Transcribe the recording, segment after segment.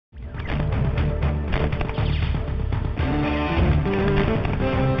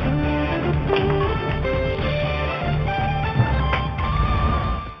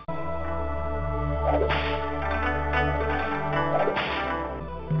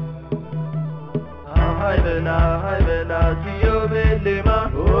bela siyo belema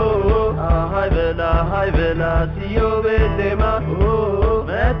hay bela siyo belema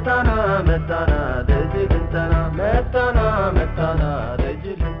metana dejilintana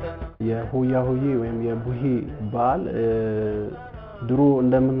የሆያ ሆዬ ወይም የቡሄ በዓል ድሮ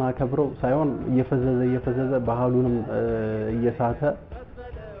እንደምናከብረው ሳይሆን እየፈዘዘ ባህሉንም እየሳተ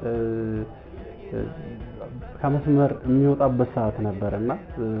ከመስመር የሚወጣበት ሰዓት ነበርና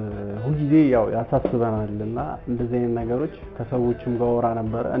ሁሉ ጊዜ ያው ያሳስበናልና እንደዚህ አይነት ነገሮች ከሰዎችም ጋር ወራ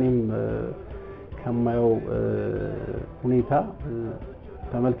ነበር እኔም ከማየው ሁኔታ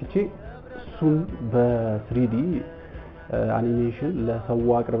ተመልክቼ እሱን በ3D አኒሜሽን ለሰው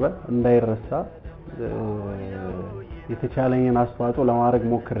አቅርበ እንዳይረሳ የተቻለኝን አስተዋጽኦ ለማድረግ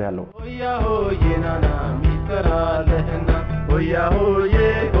ሞክሬያለሁ ሆያ ሆዬ ናና ሚስጥራለህና ሆያ ሆዬ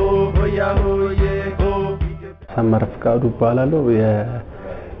ሰመረ ፍቃዱ ባላለው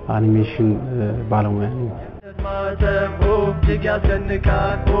የአኒሜሽን ባለሞያ ነኝ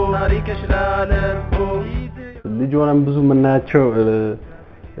ልጅ ሆነን ብዙ የምናያቸው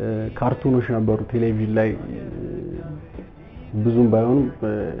ካርቱኖች ነበሩ ቴሌቪዥን ላይ ብዙም ባይሆንም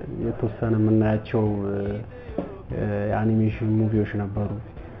የተወሰነ የምናያቸው የአኒሜሽን ሙቪዎች ነበሩ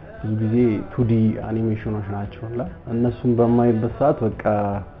ብዙ ጊዜ 2D አኒሜሽኖች ናቸውና እነሱን በማይበት ሰዓት በቃ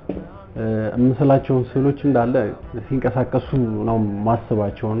ምስላቸውን ስዕሎች እንዳለ ሲንቀሳቀሱ ነው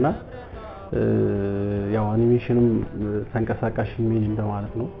ማስባቸውና ያው አኒሜሽንም ተንቀሳቃሽ ኢሜጅ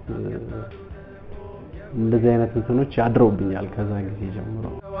እንደማለት ነው እንደዚህ አይነት እንትኖች ያድረውብኛል ከዛ ጊዜ ጀምሮ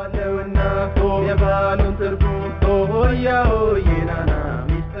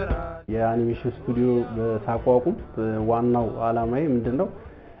የአኒሜሽን ስቱዲዮ ሳቋቁም ዋናው አላማዬ ምንድነው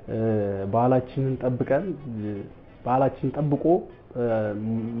ባህላችንን ጠብቆ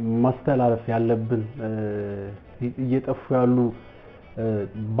ማስተላለፍ ያለብን እየጠፉ ያሉ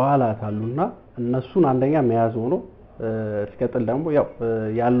ባህላት አሉና እነሱን አንደኛ መያዝ ሆኖ ሲቀጥል ደግሞ ያው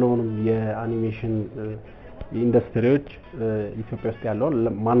ያለውንም የአኒሜሽን ኢንዱስትሪዎች ኢትዮጵያ ውስጥ ያለውን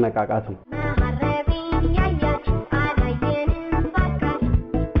ማነቃቃት ነው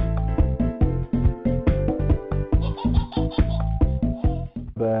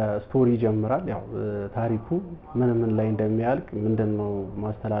በስቶሪ ጀምራል ያው ታሪኩ ምን ላይ እንደሚያልቅ ምንድነው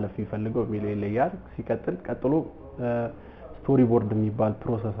ማስተላለፍ ይፈልገው የሚለው ይለያል ሲቀጥል ቀጥሎ ስቶሪ ቦርድ የሚባል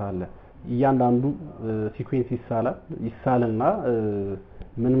ፕሮሰስ አለ እያንዳንዱ ሲኩዌንስ ይሳልና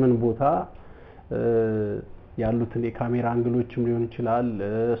ምን ቦታ ያሉትን የካሜራ አንግሎችም ሊሆን ይችላል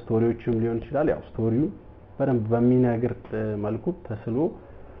ስቶሪዎችም ሊሆን ይችላል ያው ስቶሪው በደንብ በሚነግር መልኩ ተስሎ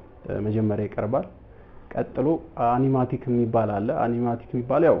መጀመሪያ ይቀርባል ቀጥሎ አኒማቲክ የሚባል አለ አኒማቲክ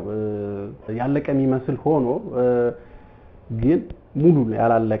የሚባል ያው ያለቀ የሚመስል ሆኖ ግን ሙሉ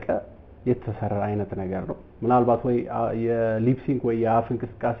ያላለቀ የተሰራ አይነት ነገር ነው ምናልባት ወይ የሊፕሲንግ ወይ የአፍ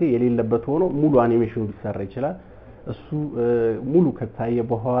እንቅስቃሴ የሌለበት ሆኖ ሙሉ አኒሜሽኑ ሊሰራ ይችላል እሱ ሙሉ ከታየ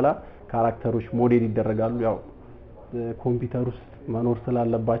በኋላ ካራክተሮች ሞዴል ይደረጋሉ ያው ኮምፒውተር ውስጥ መኖር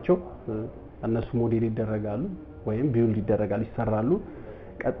ስላለባቸው እነሱ ሞዴል ይደረጋሉ ወይም ቢውልድ ይደረጋሉ ይሰራሉ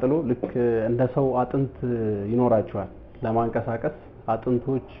ቀጥሎ ልክ እንደ ሰው አጥንት ይኖራቸዋል ለማንቀሳቀስ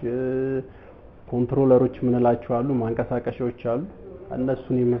አጥንቶች ኮንትሮለሮች ምንላቸው አሉ ማንቀሳቀሻዎች አሉ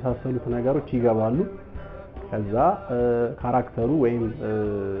እነሱን የመሳሰሉት ነገሮች ይገባሉ ከዛ ካራክተሩ ወይም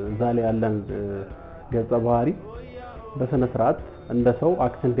ዛለ ያለን ገጸ ባህሪ በስነ ስርዓት እንደ ሰው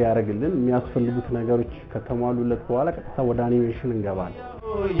አክት እንዲያደርግልን የሚያስፈልጉት ነገሮች ከተሟሉለት በኋላ ቀጥታ ወደ አኒሜሽን እንገባለን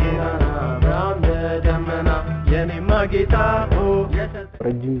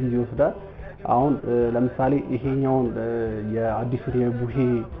ረጅም ጊዜ ወስዷል አሁን ለምሳሌ ይሄኛውን የአዲሱ የቡሄ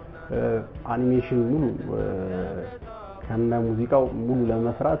አኒሜሽን ሙሉ ከነ ሙዚቃው ሙሉ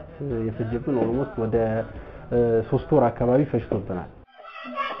ለመስራት የፈጀብን ኦልሞስት ወደ 3 ወር አካባቢ ፈጅቶብናል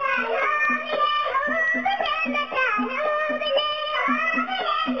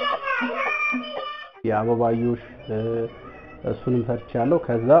የአበባዮሽ እሱንም ሰርቻለሁ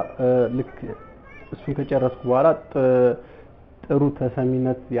ከዛ ልክ እሱን ከጨረስኩ በኋላ ጥሩ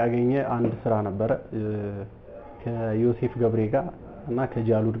ተሰሚነት ያገኘ አንድ ስራ ነበር ከዮሴፍ ገብሬ ጋር እና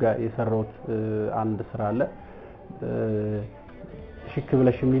ከጃሉድ ጋር የሰራሁት አንድ ስራ አለ ሽክ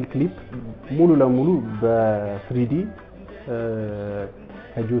ብለሽ የሚል ክሊፕ ሙሉ ለሙሉ በ3D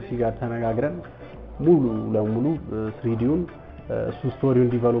ከጆሲ ጋር ተነጋግረን ሙሉ ለሙሉ 3Dውን እሱ ስቶሪውን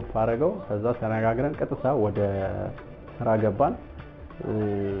ዲቨሎፕ አደረገው ከዛ ተነጋግረን ቀጥታ ወደ ስራ ገባን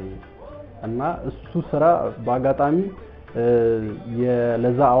እና እሱ ስራ በአጋጣሚ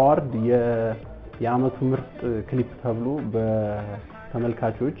የለዛ አዋርድ የአመቱ ምርጥ ክሊፕ ተብሎ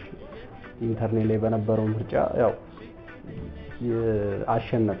በተመልካቾች ኢንተርኔት ላይ በነበረው ምርጫ ያው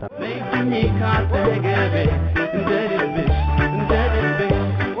አሸነፈ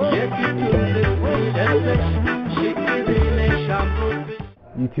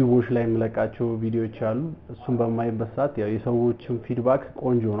ዩቲዩቦች ላይ የምለቃቸው ቪዲዮዎች አሉ እሱን በማይበት ሰዓት ያው የሰዎችን ፊድባክ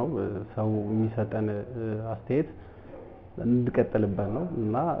ቆንጆ ነው ሰው የሚሰጠን አስተያየት እንድቀጥልበት ነው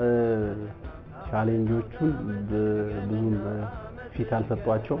እና ቻሌንጆቹን ብዙም ፊት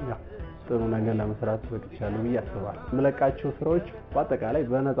አልሰጧቸውም ያው ጥሩ ነገር ለመስራት በቅቻለሁ ብዬ አስባለሁ የምለቃቸው ስራዎች በአጠቃላይ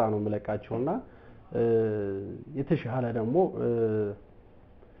በነፃ ነው የምለቃቸውና የተሻለ ደግሞ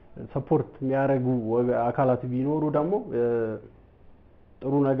ሰፖርት የሚያደርጉ አካላት ቢኖሩ ደግሞ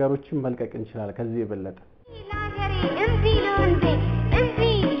ጥሩ ነገሮችን መልቀቅ እንችላለን ከዚህ የበለጠ